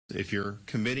If you're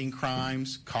committing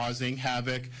crimes, causing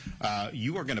havoc,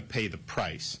 you are going to pay the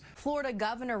price. Florida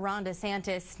Governor Ron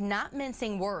DeSantis not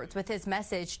mincing words with his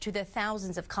message to the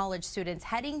thousands of college students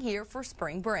heading here for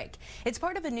spring break. It's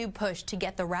part of a new push to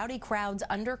get the rowdy crowds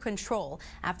under control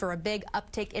after a big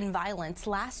uptick in violence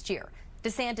last year.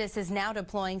 DeSantis is now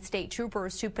deploying state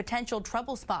troopers to potential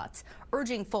trouble spots,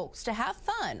 urging folks to have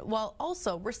fun while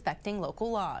also respecting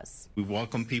local laws. We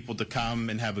welcome people to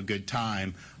come and have a good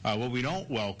time. What we don't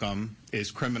welcome is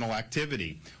criminal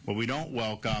activity. What we don't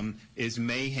welcome is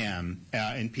mayhem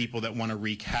and people that want to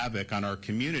wreak havoc on our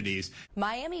communities.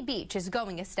 Miami Beach is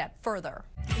going a step further.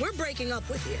 We're breaking up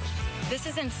with you. This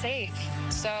isn't safe,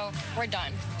 so we're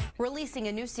done. Releasing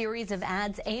a new series of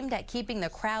ads aimed at keeping the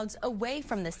crowds away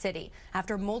from the city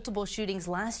after multiple shootings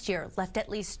last year left at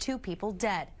least 2 people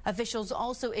dead. Officials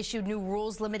also issued new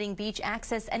rules limiting beach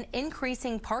access and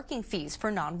increasing parking fees for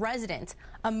non-residents,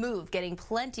 a move getting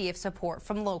plenty of support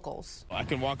from locals. I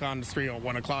can walk on the street at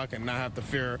 1 o'clock and not have to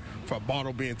fear for a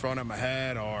bottle being thrown at my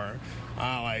head or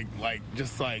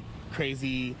just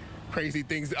crazy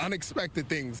things, unexpected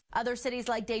things. Other cities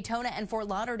like Daytona and Fort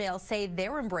Lauderdale say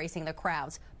they're embracing the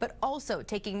crowds, but also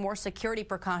taking more security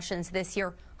precautions this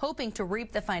year, hoping to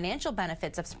reap the financial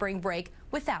benefits of spring break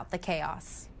without the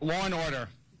chaos. Law and order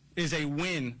is a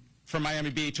win for Miami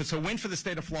Beach. It's a win for the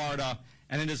state of Florida,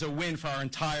 and it is a win for our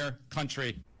entire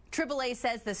country. AAA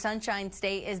says the Sunshine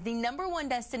State is the #1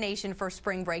 destination for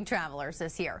spring break travelers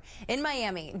this year. In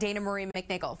Miami, Dana Marie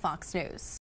McNichol, Fox News.